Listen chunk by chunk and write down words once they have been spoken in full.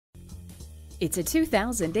It's a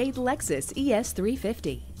 2008 Lexus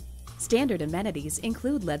ES350. Standard amenities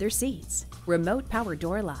include leather seats, remote power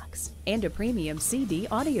door locks, and a premium CD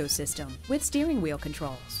audio system with steering wheel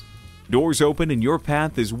controls. Doors open and your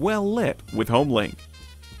path is well lit with HomeLink.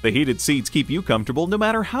 The heated seats keep you comfortable no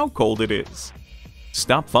matter how cold it is.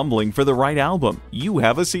 Stop fumbling for the right album. You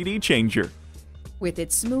have a CD changer. With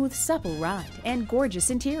its smooth, supple ride and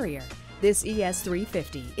gorgeous interior, this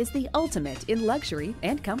ES350 is the ultimate in luxury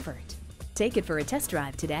and comfort. Take it for a test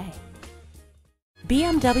drive today.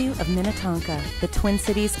 BMW of Minnetonka, the Twin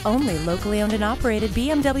Cities' only locally owned and operated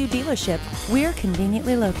BMW dealership. We're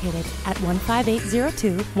conveniently located at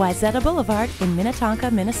 15802 Wayzata Boulevard in Minnetonka,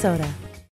 Minnesota.